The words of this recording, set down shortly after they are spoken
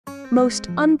Most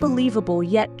unbelievable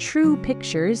yet true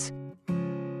pictures.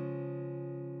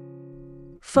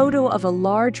 Photo of a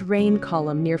large rain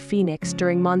column near Phoenix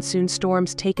during monsoon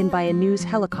storms taken by a news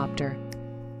helicopter.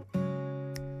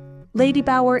 Lady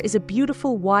Bower is a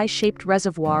beautiful Y-shaped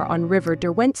reservoir on River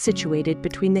Derwent situated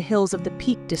between the hills of the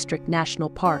Peak District National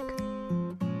Park.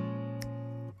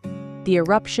 The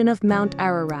eruption of Mount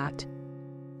Ararat.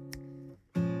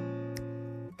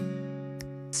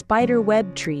 Spider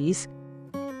web trees.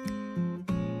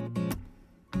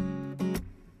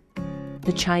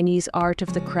 The Chinese art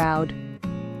of the crowd.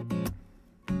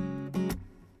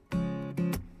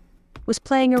 Was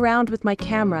playing around with my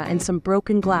camera and some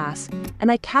broken glass,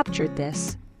 and I captured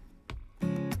this.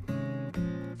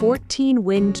 14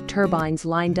 wind turbines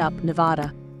lined up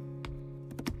Nevada.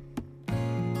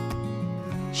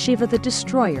 Shiva the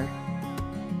Destroyer.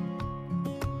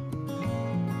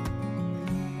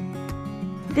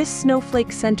 This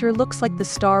snowflake center looks like the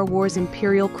Star Wars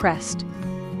Imperial crest.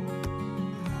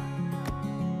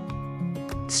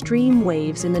 Stream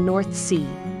waves in the North Sea.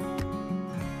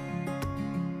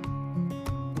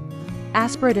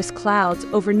 Asperatus clouds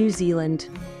over New Zealand.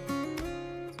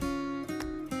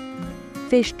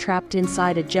 Fish trapped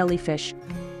inside a jellyfish.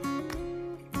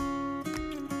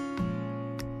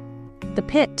 The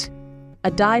Pit,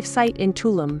 a dive site in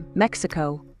Tulum,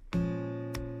 Mexico.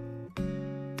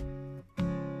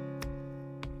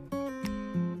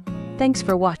 Thanks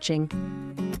for watching.